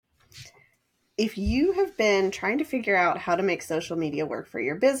If you have been trying to figure out how to make social media work for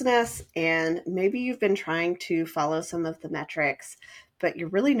your business, and maybe you've been trying to follow some of the metrics, but you're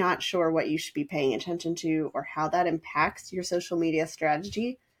really not sure what you should be paying attention to or how that impacts your social media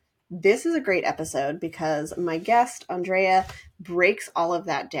strategy, this is a great episode because my guest, Andrea, breaks all of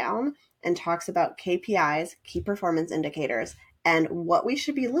that down and talks about KPIs, key performance indicators, and what we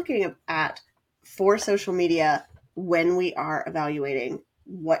should be looking at for social media when we are evaluating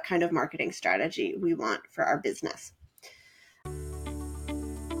what kind of marketing strategy we want for our business.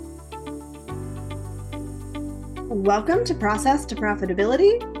 Welcome to Process to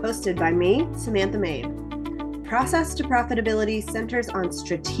Profitability, hosted by me, Samantha Main. Process to Profitability centers on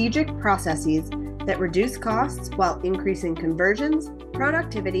strategic processes that reduce costs while increasing conversions,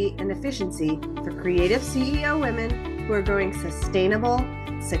 productivity, and efficiency for creative CEO women who are growing sustainable,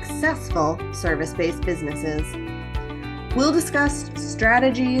 successful service-based businesses. We'll discuss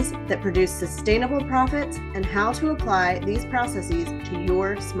strategies that produce sustainable profits and how to apply these processes to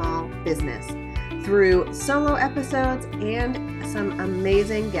your small business through solo episodes and some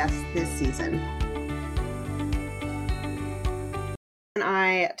amazing guests this season. And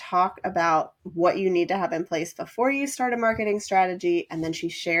I talk about what you need to have in place before you start a marketing strategy, and then she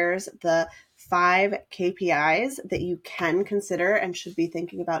shares the 5 KPIs that you can consider and should be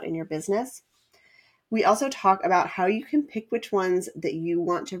thinking about in your business. We also talk about how you can pick which ones that you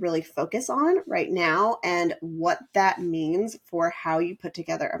want to really focus on right now and what that means for how you put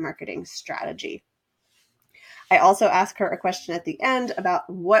together a marketing strategy. I also ask her a question at the end about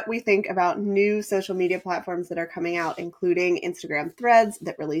what we think about new social media platforms that are coming out, including Instagram Threads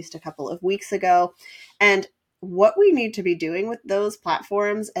that released a couple of weeks ago, and what we need to be doing with those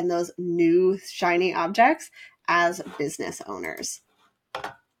platforms and those new shiny objects as business owners.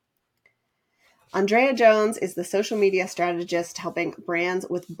 Andrea Jones is the social media strategist helping brands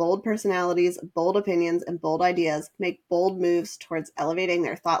with bold personalities, bold opinions, and bold ideas make bold moves towards elevating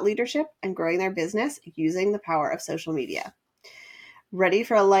their thought leadership and growing their business using the power of social media. Ready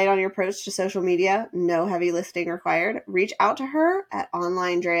for a light on your approach to social media? No heavy lifting required. Reach out to her at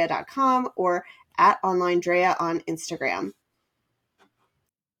onlinedrea.com or at onlinedrea on Instagram.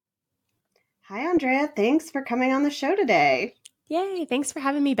 Hi, Andrea. Thanks for coming on the show today. Yay. Thanks for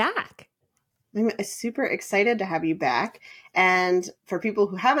having me back. I'm super excited to have you back. And for people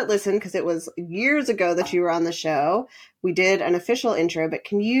who haven't listened, because it was years ago that you were on the show, we did an official intro, but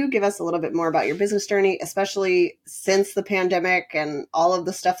can you give us a little bit more about your business journey, especially since the pandemic and all of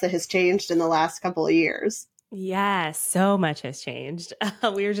the stuff that has changed in the last couple of years? Yes, so much has changed.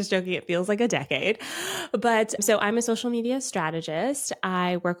 We were just joking, it feels like a decade. But so I'm a social media strategist.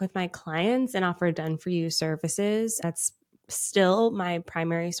 I work with my clients and offer done-for-you services. That's still my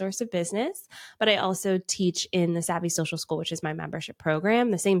primary source of business, but I also teach in the Savvy Social School, which is my membership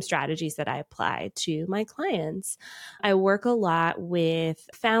program, the same strategies that I apply to my clients. I work a lot with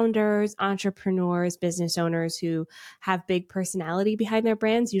founders, entrepreneurs, business owners who have big personality behind their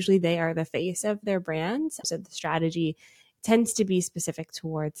brands. Usually they are the face of their brands. So the strategy tends to be specific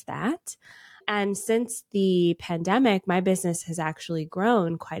towards that. And since the pandemic, my business has actually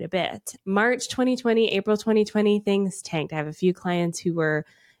grown quite a bit. March 2020, April 2020, things tanked. I have a few clients who were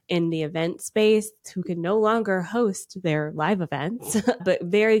in the event space who could no longer host their live events. But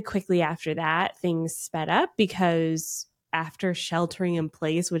very quickly after that, things sped up because after sheltering in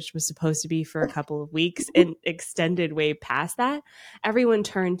place, which was supposed to be for a couple of weeks and extended way past that, everyone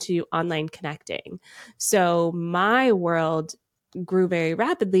turned to online connecting. So my world grew very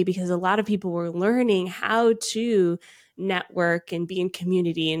rapidly because a lot of people were learning how to network and be in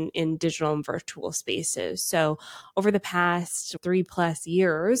community in digital and virtual spaces. So over the past 3+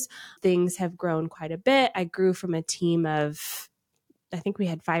 years, things have grown quite a bit. I grew from a team of, I think we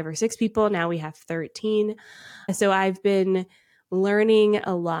had 5 or 6 people. Now we have 13. So I've been learning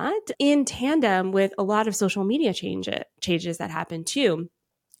a lot in tandem with a lot of social media changes that happen too.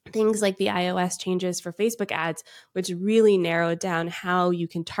 Things like the iOS changes for Facebook ads, which really narrowed down how you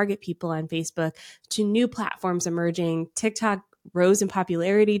can target people on Facebook, to new platforms emerging. TikTok rose in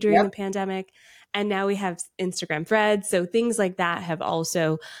popularity during the pandemic. And now we have Instagram Threads. So things like that have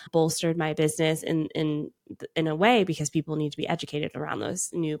also bolstered my business in a way because people need to be educated around those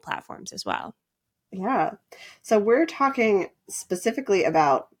new platforms as well. Yeah. So we're talking specifically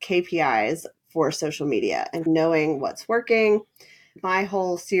about KPIs for social media and knowing what's working. My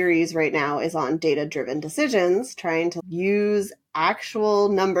whole series right now is on data-driven decisions, trying to use actual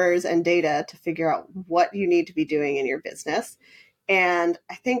numbers and data to figure out what you need to be doing in your business. And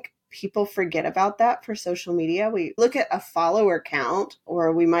I think people forget about that for social media. We look at a follower count,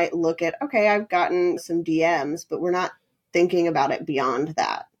 or we might look at, okay, I've gotten some DMs, but we're not thinking about it beyond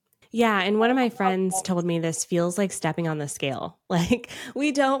that. Yeah. And one of my friends told me this feels like stepping on the scale. Like,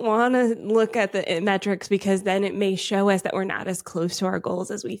 we don't want to look at the metrics because then it may show us that we're not as close to our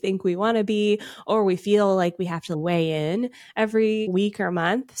goals as we think we want to be, or we feel like we have to weigh in every week or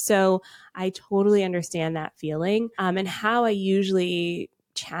month. So I totally understand that feeling. And how I usually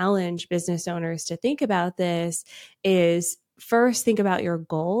challenge business owners to think about this is first think about your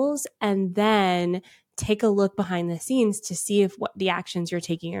goals and then take a look behind the scenes to see if what the actions you're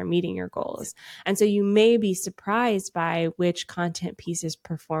taking are meeting your goals. And so you may be surprised by which content pieces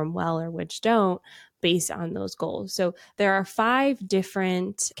perform well or which don't based on those goals. So there are 5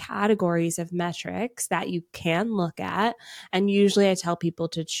 different categories of metrics that you can look at. And usually I tell people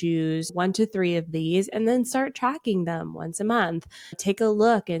to choose 1 to 3 of these and then start tracking them once a month. Take a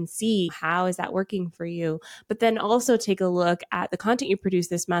look and see how is that working for you. But then also take a look at the content you produced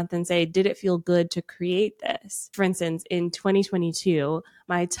this month and say, did it feel good to create this? For instance, in 2022,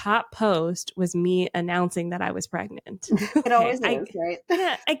 my top post was me announcing that I was pregnant. It Okay. always is, right?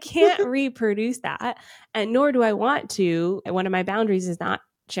 Yeah, I can't reproduce that. And nor do I want to. One of my boundaries is not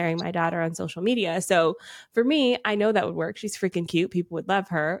sharing my daughter on social media. So for me, I know that would work. She's freaking cute. People would love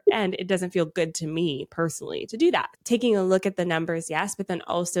her. And it doesn't feel good to me personally to do that. Taking a look at the numbers, yes, but then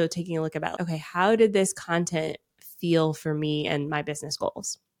also taking a look about, okay, how did this content feel for me and my business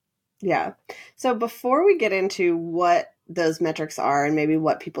goals? Yeah. So before we get into what those metrics are and maybe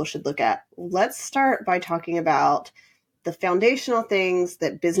what people should look at, let's start by talking about the foundational things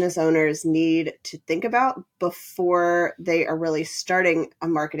that business owners need to think about before they are really starting a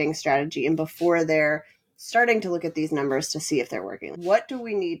marketing strategy and before they're starting to look at these numbers to see if they're working. What do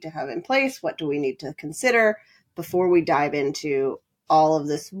we need to have in place? What do we need to consider before we dive into all of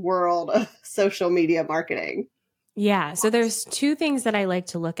this world of social media marketing? Yeah. So there's 2 things that I like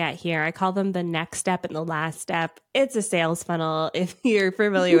to look at here. I call them the next step and the last step. It's a sales funnel if you're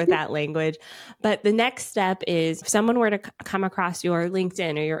familiar with that language. But the next step is if someone were to come across your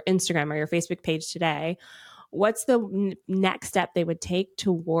LinkedIn or your Instagram or your Facebook page today, what's the next step they would take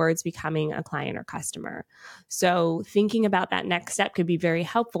towards becoming a client or customer? So thinking about that next step could be very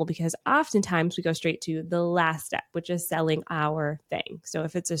helpful because oftentimes we go straight to the last step, which is selling our thing. So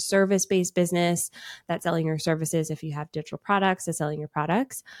if it's a service-based business, that's selling your services. If you have digital products, that's selling your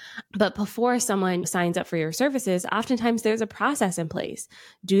products. But before someone signs up for your services, oftentimes there's a process in place.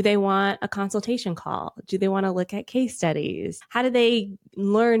 Do they want a consultation call? Do they want to look at case studies? How do they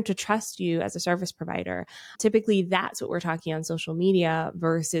learn to trust you as a service provider? Typically, that's what we're talking on social media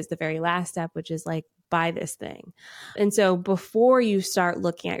versus the very last step, which is like, buy this thing. And so before you start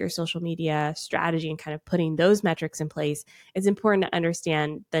looking at your social media strategy and kind of putting those metrics in place, it's important to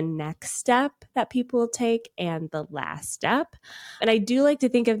understand the next step that people take and the last step. And I do like to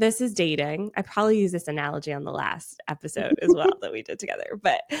think of this as dating. I probably use this analogy on the last episode as well that we did together,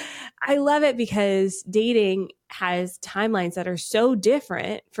 but I love it because dating has timelines that are so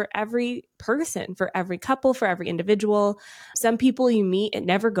different for every person, for every couple, for every individual. Some people you meet, it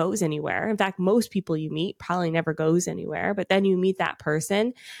never goes anywhere. In fact, most people you meet probably never goes anywhere, but then you meet that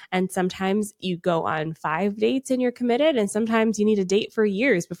person and sometimes you go on 5 dates and you're committed. And sometimes you need a date for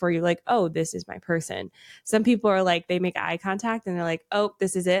years before you're like, oh, this is my person. Some people are like, they make eye contact and they're like, oh,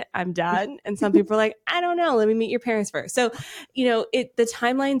 this is it. I'm done. And some people are like, I don't know. Let me meet your parents first. So, the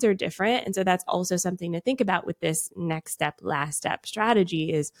timelines are different. And so that's also something to think about with this next step, last step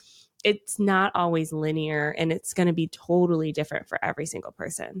strategy is it's not always linear and it's going to be totally different for every single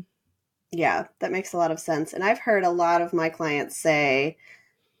person. Yeah, that makes a lot of sense. And I've heard a lot of my clients say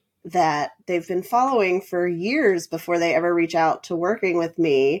that they've been following for years before they ever reach out to working with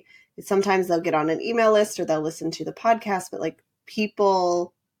me. Sometimes they'll get on an email list or they'll listen to the podcast, but like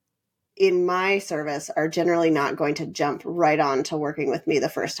people in my service are generally not going to jump right on to working with me the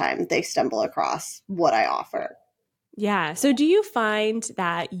first time they stumble across what I offer. Yeah. So do you find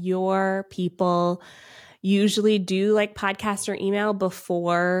that your people usually do like podcast or email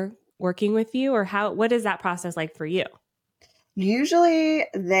before working with you, or what is that process like for you? Usually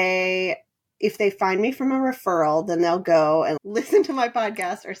if they find me from a referral, then they'll go and listen to my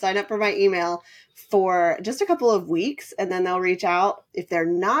podcast or sign up for my email for just a couple of weeks. And then they'll reach out. If they're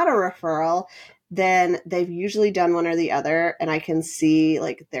not a referral, then they've usually done one or the other. And I can see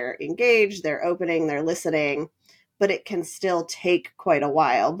like they're engaged, they're opening, they're listening, but it can still take quite a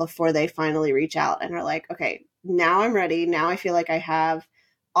while before they finally reach out and are like, okay, now I'm ready. Now I feel like I have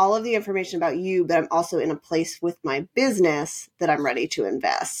all of the information about you, but I'm also in a place with my business that I'm ready to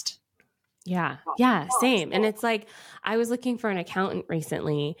invest. Yeah. Yeah. Same. And it's like, I was looking for an accountant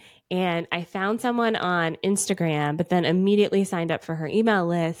recently and I found someone on Instagram, but then immediately signed up for her email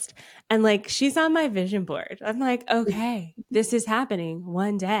list. And like, she's on my vision board. I'm like, okay, this is happening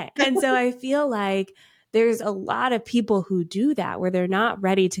one day. And so I feel like there's a lot of people who do that where they're not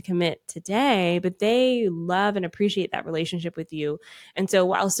ready to commit today, but they love and appreciate that relationship with you. And so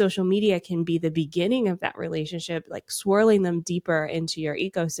while social media can be the beginning of that relationship, like swirling them deeper into your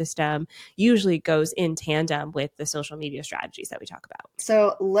ecosystem, usually goes in tandem with the social media strategies that we talk about.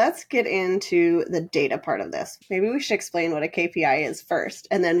 So let's get into the data part of this. Maybe we should explain what a KPI is first,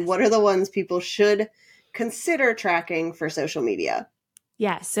 and then what are the ones people should consider tracking for social media?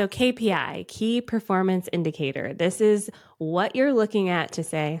 Yeah, so KPI, key performance indicator. This is what you're looking at to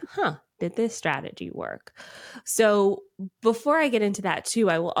say, did this strategy work? So before I get into that too,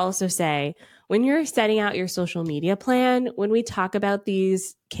 I will also say when you're setting out your social media plan, when we talk about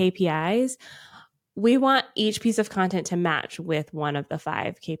these KPIs, we want each piece of content to match with one of the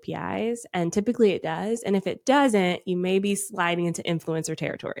 5 KPIs. And typically it does. And if it doesn't, you may be sliding into influencer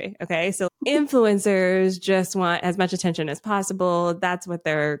territory. Okay. So influencers just want as much attention as possible. That's what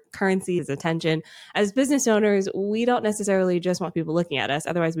their currency is, attention. As business owners, we don't necessarily just want people looking at us.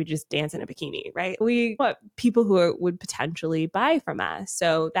 Otherwise, we just dance in a bikini, right? We want people who would potentially buy from us.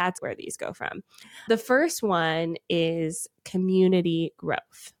 So that's where these go from. The first one is community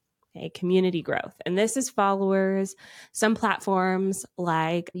growth. Okay, community growth. And this is followers. Some platforms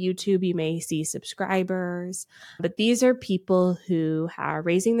like YouTube, you may see subscribers, but these are people who are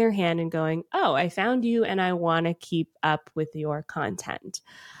raising their hand and going, oh, I found you and I want to keep up with your content.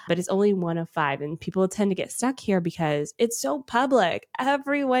 But it's only one of 5. And people tend to get stuck here because it's so public.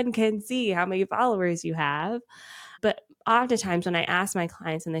 Everyone can see how many followers you have. But oftentimes when I ask my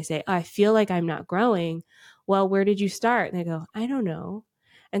clients and they say, oh, I feel like I'm not growing, well, where did you start? And they go, I don't know.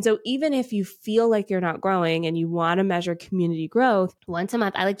 And so even if you feel like you're not growing and you want to measure community growth once a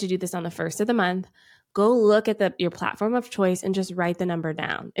month, I like to do this on the first of the month. Go look at your platform of choice and just write the number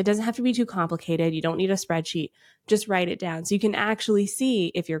down. It doesn't have to be too complicated. You don't need a spreadsheet. Just write it down so you can actually see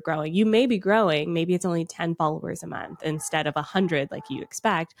if you're growing. You may be growing. Maybe it's only 10 followers a month instead of 100 like you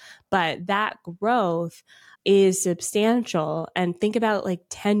expect, but that growth is substantial. And think about like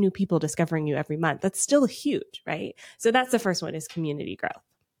 10 new people discovering you every month. That's still huge, right? So that's the first one, is community growth.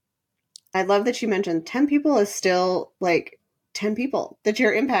 I love that you mentioned 10 people is still like 10 people that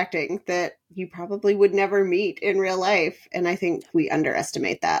you're impacting that you probably would never meet in real life. And I think we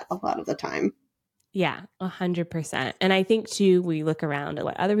underestimate that a lot of the time. Yeah, 100%. And I think too, we look around at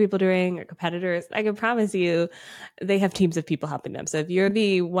what other people are doing or competitors. I can promise you, they have teams of people helping them. So if you're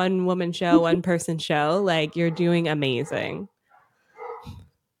the one woman show, one person show, like you're doing amazing.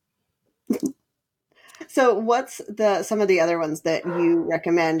 So what's some of the other ones that you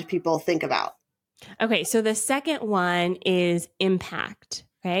recommend people think about? Okay, so the second one is impact.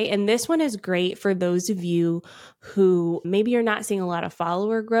 Okay. And this one is great for those of you who maybe you're not seeing a lot of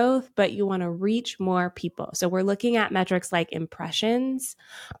follower growth, but you want to reach more people. So we're looking at metrics like impressions,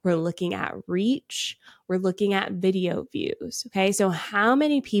 we're looking at reach, we're looking at video views. Okay. So how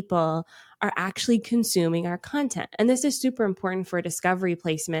many people are actually consuming our content? And this is super important for discovery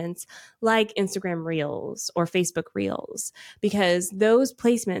placements like Instagram Reels or Facebook Reels, because those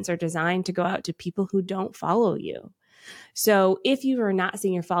placements are designed to go out to people who don't follow you. So if you are not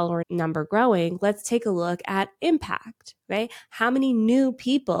seeing your follower number growing, let's take a look at impact, right? How many new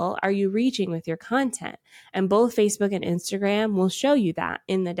people are you reaching with your content? And both Facebook and Instagram will show you that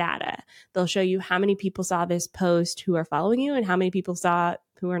in the data. They'll show you how many people saw this post who are following you and how many people saw it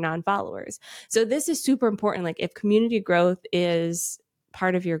who are non-followers. So this is super important. Like if community growth is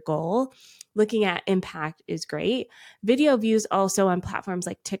part of your goal, looking at impact is great. Video views also on platforms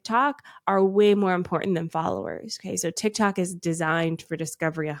like TikTok are way more important than followers. Okay. So TikTok is designed for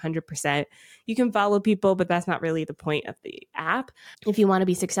discovery 100%. You can follow people, but that's not really the point of the app. If you want to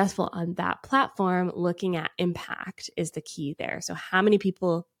be successful on that platform, looking at impact is the key there. So how many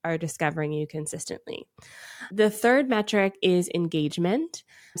people are discovering you consistently? The third metric is engagement.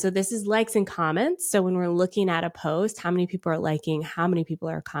 So this is likes and comments. So when we're looking at a post, how many people are liking, how many people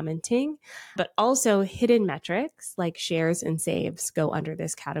are commenting, but also hidden metrics like shares and saves go under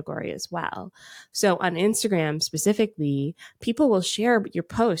this category as well. So on Instagram specifically, people will share your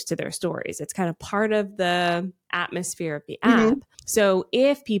post to their stories. It's kind of part of the atmosphere of the app. Mm-hmm. So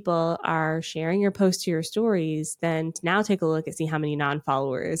if people are sharing your post to your stories, then now take a look and see how many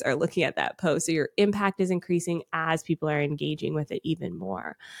non-followers are looking at that post. So your impact is increasing as people are engaging with it even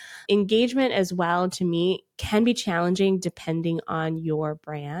more. Engagement as well, to me, can be challenging depending on your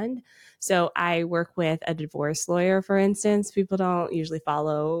brand. So I work with a divorce lawyer, for instance. People don't usually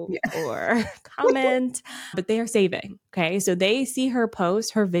follow Yeah. or comment, but they are saving. Okay. So they see her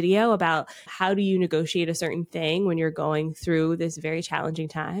post, her video about how do you negotiate a certain thing when you're going through this very challenging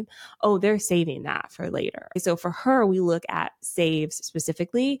time. Oh, they're saving that for later. So for her, we look at saves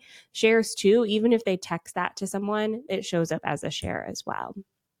specifically, shares too. Even if they text that to someone, it shows up as a share as well.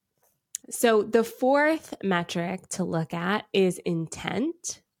 So the fourth metric to look at is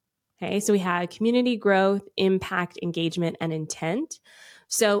intent. Okay, so we have community growth, impact, engagement, and intent.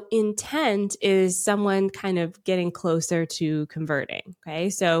 So intent is someone kind of getting closer to converting. Okay,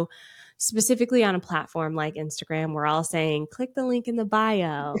 so specifically on a platform like Instagram, we're all saying, click the link in the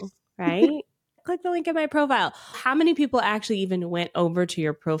bio, right? Click the link in my profile. How many people actually even went over to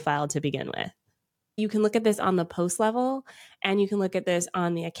your profile to begin with? You can look at this on the post level and you can look at this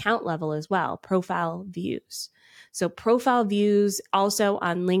on the account level as well, profile views. So profile views also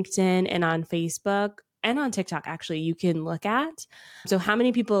on LinkedIn and on Facebook and on TikTok, actually, you can look at. So how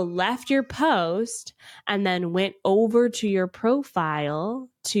many people left your post and then went over to your profile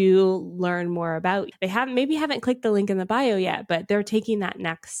to learn more about you? They haven't clicked the link in the bio yet, but they're taking that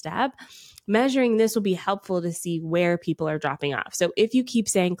next step. Measuring this will be helpful to see where people are dropping off. So if you keep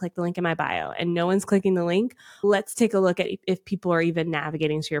saying, click the link in my bio and no one's clicking the link, let's take a look at if people are even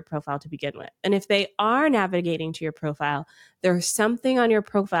navigating to your profile to begin with. And if they are navigating to your profile, there's something on your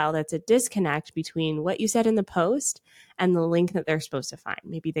profile that's a disconnect between what you said in the post and the link that they're supposed to find.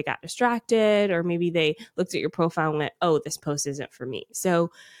 Maybe they got distracted, or maybe they looked at your profile and went, oh, this post isn't for me.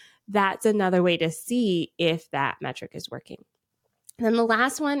 So that's another way to see if that metric is working. And then the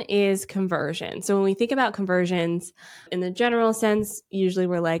last one is conversion. So when we think about conversions in the general sense, usually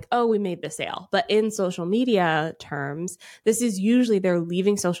we're like, oh, we made the sale. But in social media terms, this is usually they're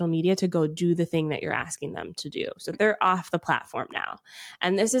leaving social media to go do the thing that you're asking them to do. So they're off the platform now.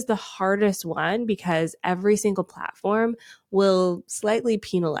 And this is the hardest one because every single platform will slightly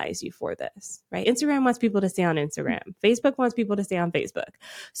penalize you for this, right? Instagram wants people to stay on Instagram. Facebook wants people to stay on Facebook.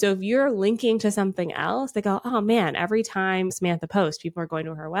 So if you're linking to something else, they go, oh man, every time Samantha posts, people are going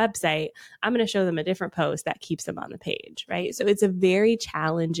to her website. I'm going to show them a different post that keeps them on the page, right? So it's a very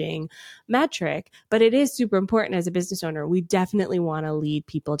challenging metric, but it is super important as a business owner. We definitely want to lead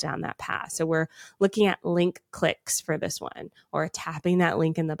people down that path. So we're looking at link clicks for this one, or tapping that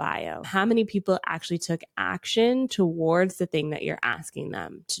link in the bio. How many people actually took action towards the thing that you're asking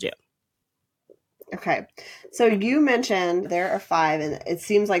them to do? Okay. So you mentioned there are 5, and it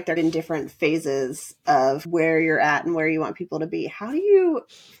seems like they're in different phases of where you're at and where you want people to be. How do you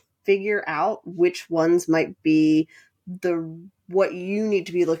figure out which ones might be what you need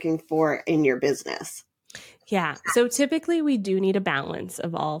to be looking for in your business? Yeah. So typically we do need a balance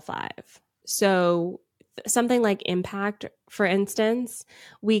of all 5. So something like impact, for instance,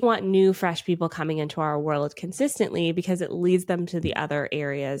 we want new, fresh people coming into our world consistently because it leads them to the other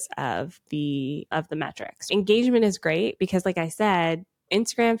areas of the metrics. Engagement is great because, like I said,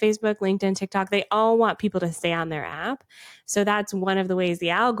 Instagram, Facebook, LinkedIn, TikTok, they all want people to stay on their app. So that's one of the ways the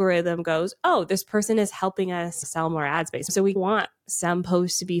algorithm goes, oh, this person is helping us sell more ad space. So we want some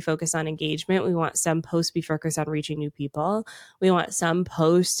posts to be focused on engagement. We want some posts to be focused on reaching new people. We want some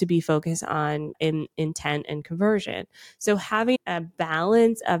posts to be focused on intent and conversion. So having a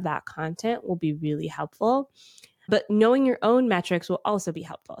balance of that content will be really helpful. But knowing your own metrics will also be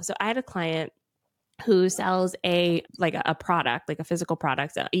helpful. So I had a client who sells a product, like a physical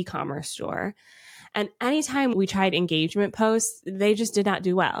product, an e-commerce store. And anytime we tried engagement posts, they just did not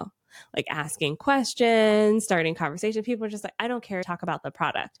do well. Like asking questions, starting conversation, people are just like, I don't care, talk about the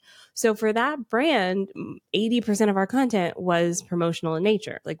product. So for that brand, 80% of our content was promotional in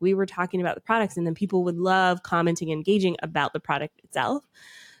nature. Like we were talking about the products, and then people would love commenting, engaging about the product itself.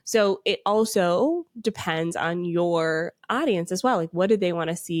 So it also depends on your audience as well. Like, what do they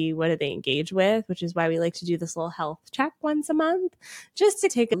want to see? What do they engage with? Which is why we like to do this little health check once a month, just to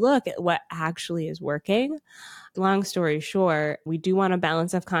take a look at what actually is working. Long story short, we do want a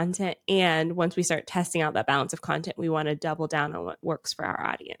balance of content. And once we start testing out that balance of content, we want to double down on what works for our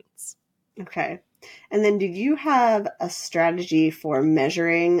audience. Okay. And then did you have a strategy for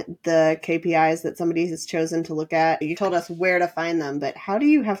measuring the KPIs that somebody has chosen to look at? You told us where to find them, but how do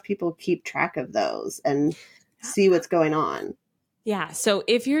you have people keep track of those and see what's going on? Yeah. So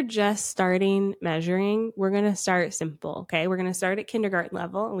if you're just starting measuring, we're going to start simple. Okay. We're going to start at kindergarten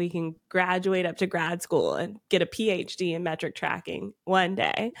level, and we can graduate up to grad school and get a PhD in metric tracking one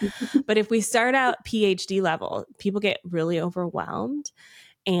day. But if we start out PhD level, people get really overwhelmed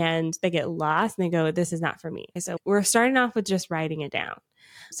and they get lost and they go, this is not for me. So we're starting off with just writing it down.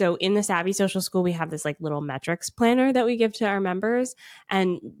 So in the Savvy Social School, we have this like little metrics planner that we give to our members.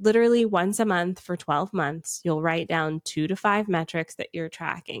 And literally once a month for 12 months, you'll write down 2 to 5 metrics that you're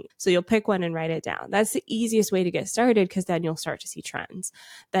tracking. So you'll pick one and write it down. That's the easiest way to get started because then you'll start to see trends.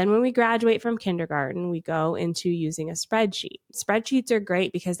 Then when we graduate from kindergarten, we go into using a spreadsheet. Spreadsheets are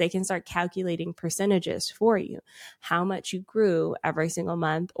great because they can start calculating percentages for you, how much you grew every single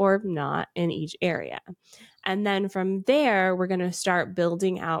month or not in each area. And then from there, we're going to start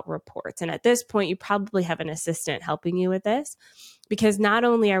building out reports. And at this point, you probably have an assistant helping you with this because not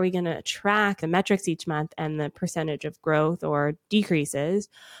only are we going to track the metrics each month and the percentage of growth or decreases,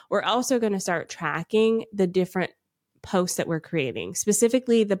 we're also going to start tracking the different posts that we're creating,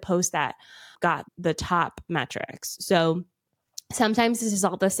 specifically the posts that got the top metrics. So sometimes this is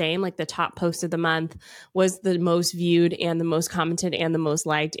all the same, like the top post of the month was the most viewed and the most commented and the most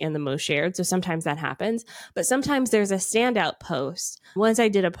liked and the most shared. So sometimes that happens, but sometimes there's a standout post. Once I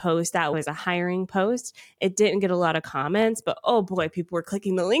did a post that was a hiring post. It didn't get a lot of comments, but oh boy, people were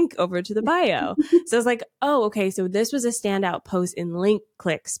clicking the link over to the bio. So I was like, oh, okay, so this was a standout post in link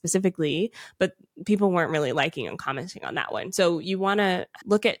clicks specifically, but people weren't really liking and commenting on that one. So you want to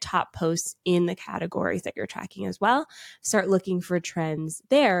look at top posts in the categories that you're tracking as well. Start looking for trends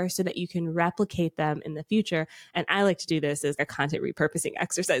there so that you can replicate them in the future. And I like to do this as a content repurposing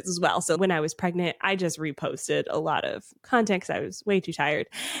exercise as well. So when I was pregnant, I just reposted a lot of content because I was way too tired.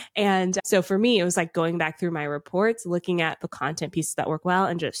 And so for me, it was like going back through my reports, looking at the content pieces that work well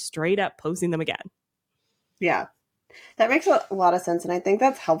and just straight up posting them again. Yeah, that makes a lot of sense. And I think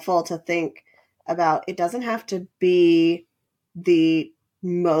that's helpful to think about. It doesn't have to be the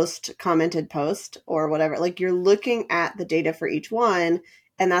most commented post or whatever. Like you're looking at the data for each one,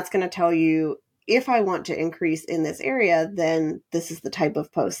 and that's going to tell you if I want to increase in this area, then this is the type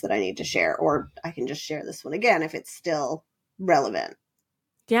of post that I need to share, or I can just share this one again if it's still relevant.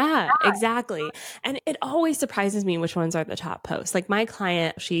 Yeah, exactly. And it always surprises me which ones are the top posts. Like my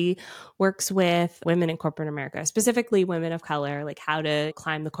client, she works with women in corporate America, specifically women of color, like how to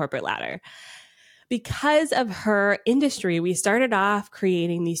climb the corporate ladder. Because of her industry, we started off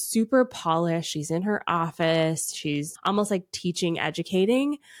creating these super polished. She's in her office. She's almost like teaching,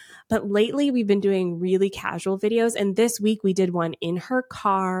 educating. But lately we've been doing really casual videos. And this week we did one in her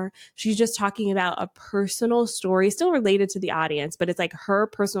car. She's just talking about a personal story, still related to the audience, but it's like her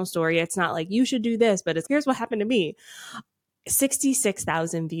personal story. It's not like you should do this, but it's here's what happened to me.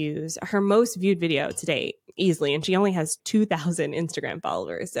 66,000 views, her most viewed video to date easily. And she only has 2,000 Instagram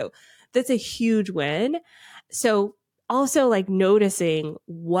followers. So that's a huge win. So also like noticing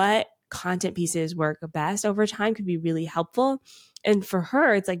what content pieces work best over time could be really helpful. And for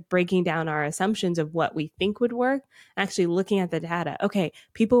her, it's like breaking down our assumptions of what we think would work, actually looking at the data. Okay,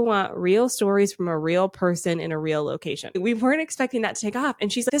 people want real stories from a real person in a real location. We weren't expecting that to take off.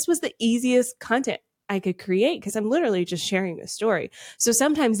 And she's like, this was the easiest content I could create because I'm literally just sharing the story. So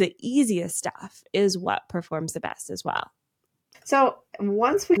sometimes the easiest stuff is what performs the best as well. So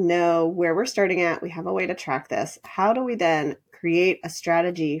once we know where we're starting at, we have a way to track this. How do we then create a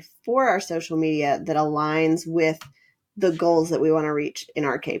strategy for our social media that aligns with the goals that we want to reach in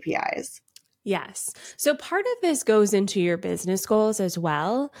our KPIs? Yes. So part of this goes into your business goals as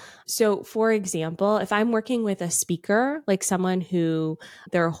well. So for example, if I'm working with a speaker, like someone who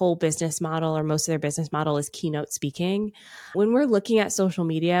their whole business model or most of their business model is keynote speaking, when we're looking at social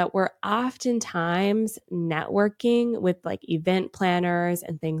media, we're oftentimes networking with like event planners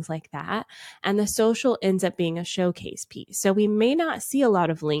and things like that. And the social ends up being a showcase piece. So we may not see a lot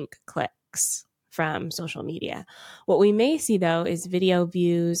of link clicks from social media. What we may see though is video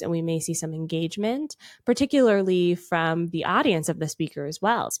views, and we may see some engagement, particularly from the audience of the speaker as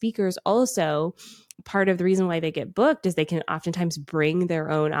well. Speakers also, part of the reason why they get booked is they can oftentimes bring their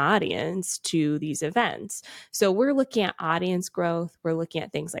own audience to these events. So we're looking at audience growth. We're looking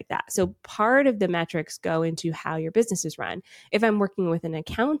at things like that. So part of the metrics go into how your business is run. If I'm working with an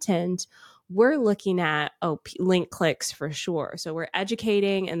accountant, we're looking at, link clicks for sure. So we're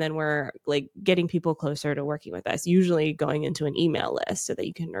educating and then we're like getting people closer to working with us, usually going into an email list so that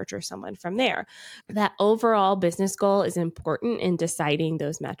you can nurture someone from there. That overall business goal is important in deciding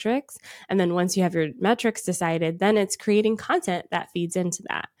those metrics. And then once you have your metrics decided, then it's creating content that feeds into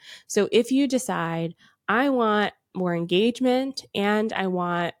that. So if you decide, I want more engagement and I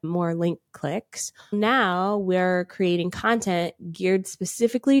want more link clicks. Now we're creating content geared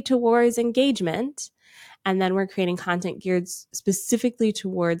specifically towards engagement. And then we're creating content geared specifically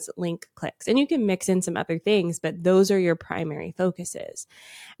towards link clicks. And you can mix in some other things, but those are your primary focuses.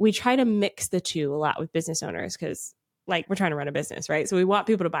 We try to mix the two a lot with business owners because like we're trying to run a business, right? So we want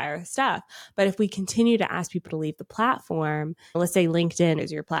people to buy our stuff. But if we continue to ask people to leave the platform, let's say LinkedIn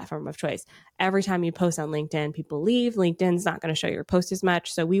is your platform of choice. Every time you post on LinkedIn, people leave. LinkedIn's not going to show your post as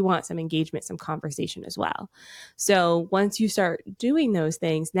much. So we want some engagement, some conversation as well. So once you start doing those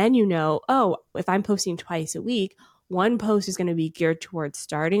things, then you know, oh, if I'm posting twice a week, one post is going to be geared towards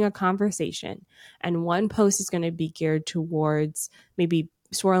starting a conversation, and one post is going to be geared towards maybe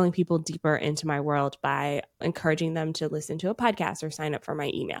swirling people deeper into my world by encouraging them to listen to a podcast or sign up for my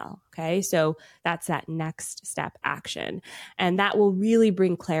email. Okay. So that's that next step action. And that will really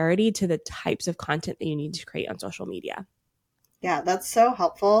bring clarity to the types of content that you need to create on social media. Yeah, that's so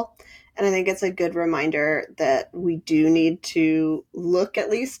helpful. And I think it's a good reminder that we do need to look at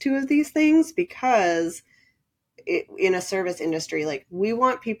least two of these things because in a service industry, like we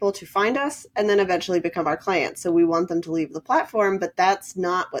want people to find us and then eventually become our clients. So we want them to leave the platform, but that's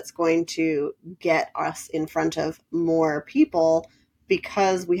not what's going to get us in front of more people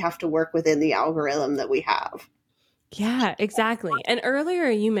because we have to work within the algorithm that we have. Yeah, exactly. And earlier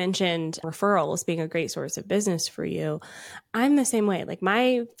you mentioned referrals being a great source of business for you. I'm the same way. Like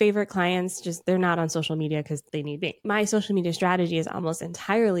my favorite clients, just they're not on social media because they need me. My social media strategy is almost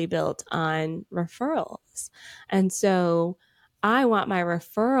entirely built on referrals. And so I want my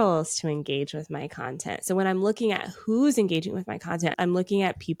referrals to engage with my content. So when I'm looking at who's engaging with my content, I'm looking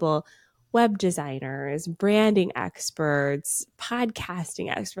at people, web designers, branding experts,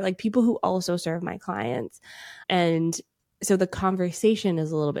 podcasting experts, like people who also serve my clients. And so the conversation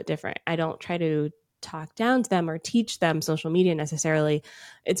is a little bit different. I don't try to talk down to them or teach them social media necessarily.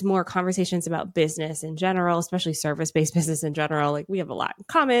 It's more conversations about business in general, especially service-based business in general. Like we have a lot in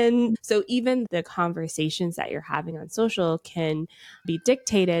common. So even the conversations that you're having on social can be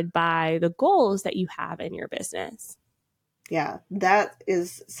dictated by the goals that you have in your business. Yeah, that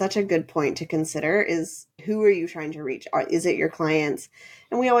is such a good point to consider is who are you trying to reach? Is it your clients?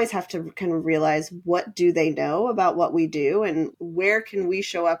 And we always have to kind of realize what do they know about what we do and where can we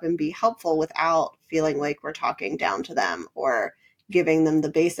show up and be helpful without feeling like we're talking down to them or giving them the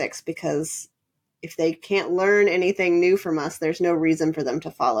basics because if they can't learn anything new from us, there's no reason for them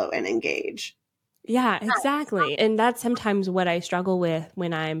to follow and engage. Yeah, exactly. And that's sometimes what I struggle with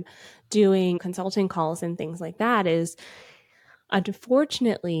when I'm doing consulting calls and things like that is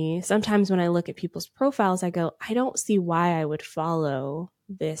unfortunately, sometimes when I look at people's profiles, I go, I don't see why I would follow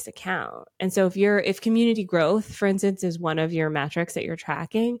this account. And so if community growth, for instance, is one of your metrics that you're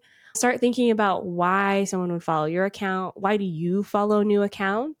tracking, start thinking about why someone would follow your account. Why do you follow new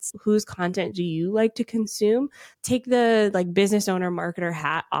accounts? Whose content do you like to consume? Take the like business owner marketer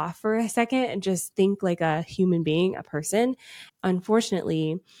hat off for a second and just think like a human being, a person.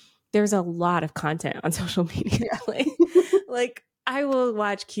 Unfortunately, there's a lot of content on social media. Yeah. Like I will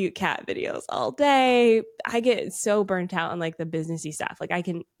watch cute cat videos all day. I get so burnt out on like the businessy stuff. Like I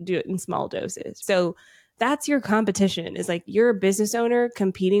can do it in small doses. So that's your competition is like you're a business owner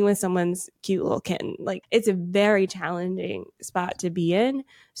competing with someone's cute little kitten. Like it's a very challenging spot to be in.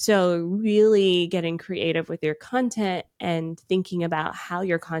 So really getting creative with your content and thinking about how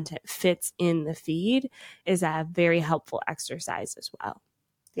your content fits in the feed is a very helpful exercise as well.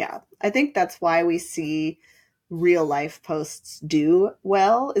 Yeah, I think that's why we see real life posts do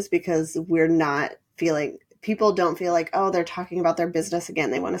well is because we're not feeling people don't feel like, oh, they're talking about their business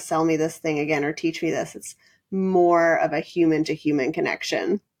again. They want to sell me this thing again or teach me this. It's more of a human to human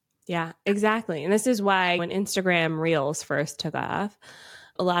connection. Yeah, exactly. And this is why when Instagram Reels first took off,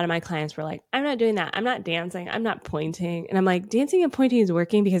 a lot of my clients were like, I'm not doing that. I'm not dancing. I'm not pointing. And I'm like, dancing and pointing is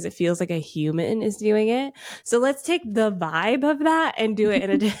working because it feels like a human is doing it. So let's take the vibe of that and do it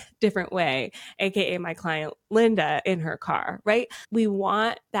in a different way, AKA my client Linda in her car, right? We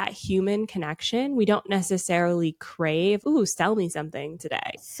want that human connection. We don't necessarily crave, ooh, sell me something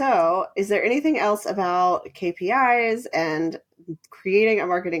today. So, is there anything else about KPIs and creating a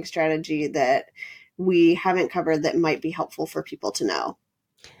marketing strategy that we haven't covered that might be helpful for people to know?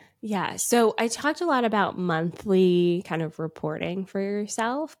 Yeah. So I talked a lot about monthly kind of reporting for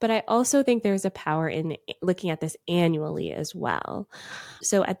yourself, but I also think there's a power in looking at this annually as well.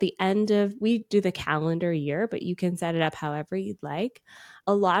 So at the end of, we do the calendar year, but you can set it up however you'd like.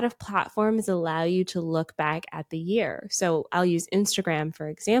 A lot of platforms allow you to look back at the year. So I'll use Instagram, for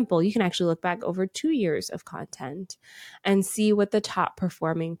example. You can actually look back over 2 years of content and see what the top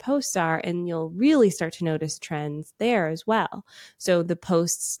performing posts are. And you'll really start to notice trends there as well. So the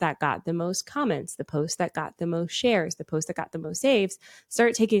posts that got the most comments, the posts that got the most shares, the posts that got the most saves,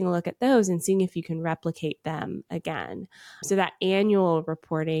 start taking a look at those and seeing if you can replicate them again. So that annual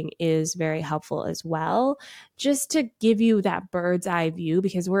reporting is very helpful as well, just to give you that bird's eye view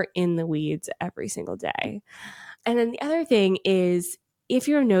because we're in the weeds every single day. And then the other thing is if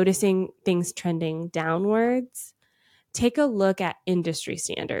you're noticing things trending downwards, take a look at industry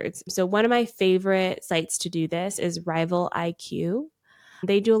standards. So, one of my favorite sites to do this is Rival IQ.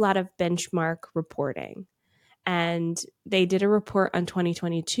 They do a lot of benchmark reporting. And they did a report on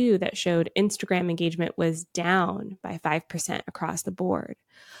 2022 that showed Instagram engagement was down by 5% across the board.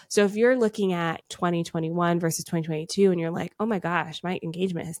 So if you're looking at 2021 versus 2022 and you're like, oh my gosh, my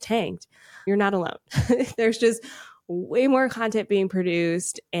engagement has tanked, you're not alone. There's just way more content being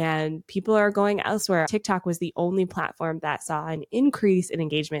produced and people are going elsewhere. TikTok was the only platform that saw an increase in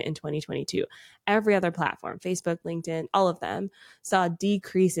engagement in 2022. Every other platform, Facebook, LinkedIn, all of them saw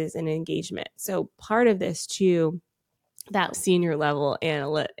decreases in engagement. So part of this too, that senior level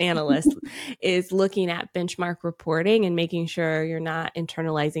analyst is looking at benchmark reporting and making sure you're not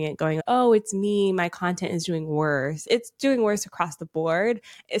internalizing it going, oh, it's me, my content is doing worse. It's doing worse across the board.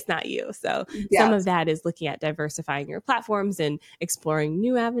 It's not you. So some of Yes. that is looking at diversifying your platforms and exploring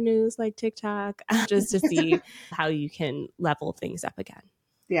new avenues like TikTok just to see how you can level things up again.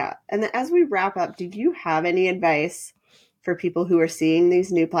 Yeah. And then as we wrap up, did you have any advice for people who are seeing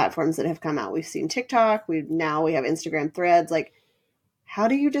these new platforms that have come out? We've seen TikTok, we have Instagram Threads. Like, how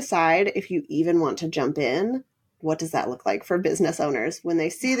do you decide if you even want to jump in? What does that look like for business owners when they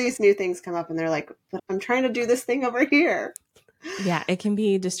see these new things come up and they're like, but I'm trying to do this thing over here? Yeah, it can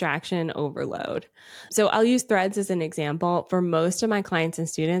be distraction overload. So I'll use Threads as an example. For most of my clients and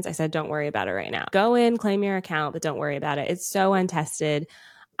students, I said, don't worry about it right now. Go in, claim your account, but don't worry about it. It's so untested.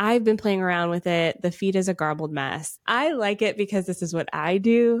 I've been playing around with it. The feed is a garbled mess. I like it because this is what I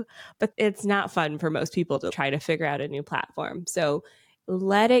do, but it's not fun for most people to try to figure out a new platform. So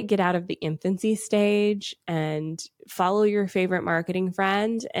let it get out of the infancy stage and follow your favorite marketing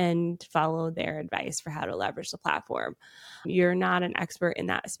friend and follow their advice for how to leverage the platform. You're not an expert in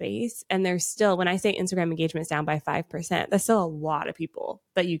that space. And there's still, when I say Instagram engagement is down by 5%, that's still a lot of people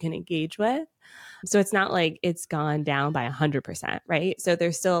that you can engage with. So it's not like it's gone down by 100%, right? So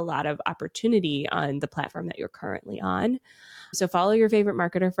there's still a lot of opportunity on the platform that you're currently on. So follow your favorite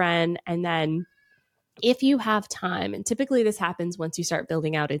marketer friend. And then if you have time, and typically this happens once you start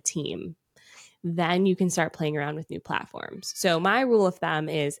building out a team, then you can start playing around with new platforms. So my rule of thumb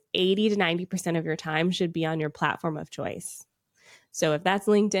is 80 to 90% of your time should be on your platform of choice. So if that's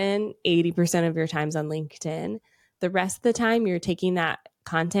LinkedIn, 80% of your time's on LinkedIn. The rest of the time, you're taking that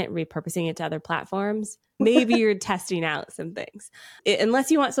content, repurposing it to other platforms. Maybe you're testing out some things.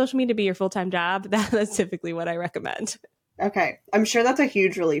 Unless you want social media to be your full-time job, that's typically what I recommend. Okay. I'm sure that's a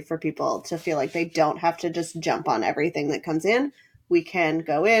huge relief for people to feel like they don't have to just jump on everything that comes in. We can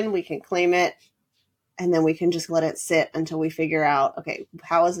go in, we can claim it, and then we can just let it sit until we figure out, okay,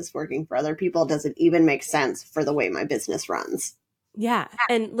 how is this working for other people? Does it even make sense for the way my business runs? Yeah.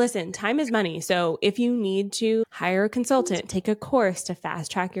 And listen, time is money. So if you need to hire a consultant, take a course to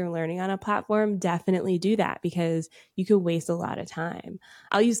fast track your learning on a platform, definitely do that because you could waste a lot of time.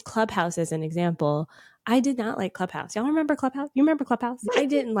 I'll use Clubhouse as an example. I did not like Clubhouse. Y'all remember Clubhouse? You remember Clubhouse? I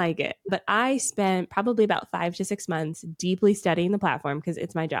didn't like it, but I spent probably about 5 to 6 months deeply studying the platform because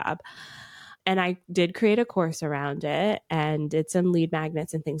it's my job. And I did create a course around it and did some lead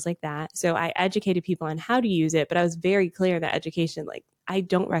magnets and things like that. So I educated people on how to use it, but I was very clear that education, like, I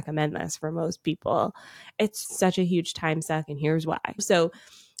don't recommend this for most people. It's such a huge time suck, and here's why. So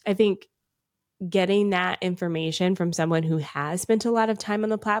I think getting that information from someone who has spent a lot of time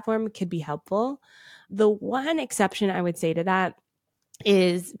on the platform could be helpful. The one exception I would say to that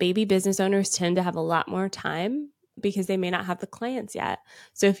is baby business owners tend to have a lot more time because they may not have the clients yet.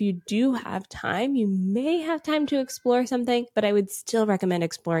 So if you do have time, you may have time to explore something, but I would still recommend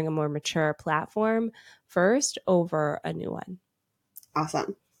exploring a more mature platform first over a new one.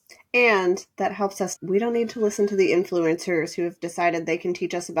 Awesome. And that helps us. We don't need to listen to the influencers who have decided they can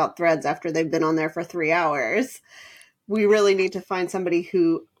teach us about threads after they've been on there for 3 hours. We really need to find somebody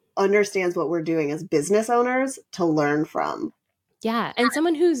who understands what we're doing as business owners to learn from. Yeah. And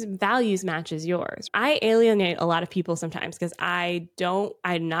someone whose values matches yours. I alienate a lot of people sometimes because I'm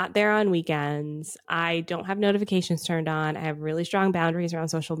not there on weekends. I don't have notifications turned on. I have really strong boundaries around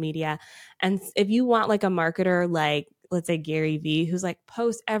social media. And if you want like a marketer, like let's say Gary Vee, who's like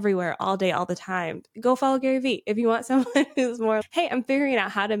posts everywhere all day, all the time, go follow Gary Vee. If you want someone who's more, hey, I'm figuring out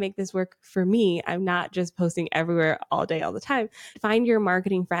how to make this work for me. I'm not just posting everywhere all day, all the time. Find your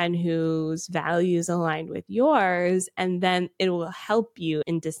marketing friend whose values aligned with yours, and then it will help you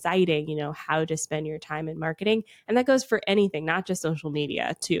in deciding, how to spend your time in marketing. And that goes for anything, not just social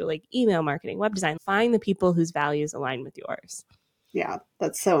media too, like email marketing, web design. Find the people whose values align with yours. Yeah,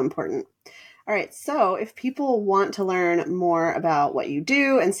 that's so important. All right, so if people want to learn more about what you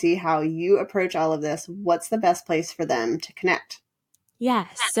do and see how you approach all of this, what's the best place for them to connect?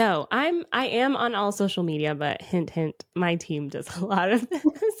 Yes. So I am on all social media, but hint, hint, my team does a lot of this.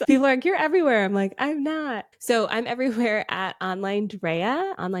 People are like, you're everywhere. I'm like, I'm not. So I'm everywhere at Online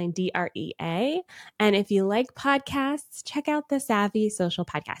Drea, Online DREA. And if you like podcasts, check out the Savvy Social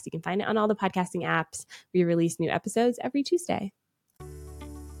Podcast. You can find it on all the podcasting apps. We release new episodes every Tuesday.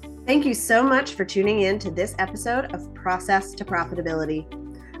 Thank you so much for tuning in to this episode of Process to Profitability.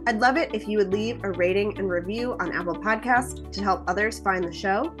 I'd love it if you would leave a rating and review on Apple Podcasts to help others find the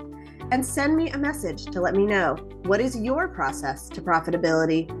show, and send me a message to let me know, what is your process to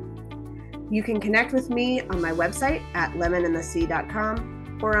profitability? You can connect with me on my website at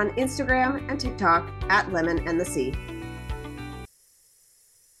lemonandthesea.com or on Instagram and TikTok at lemonandthesea.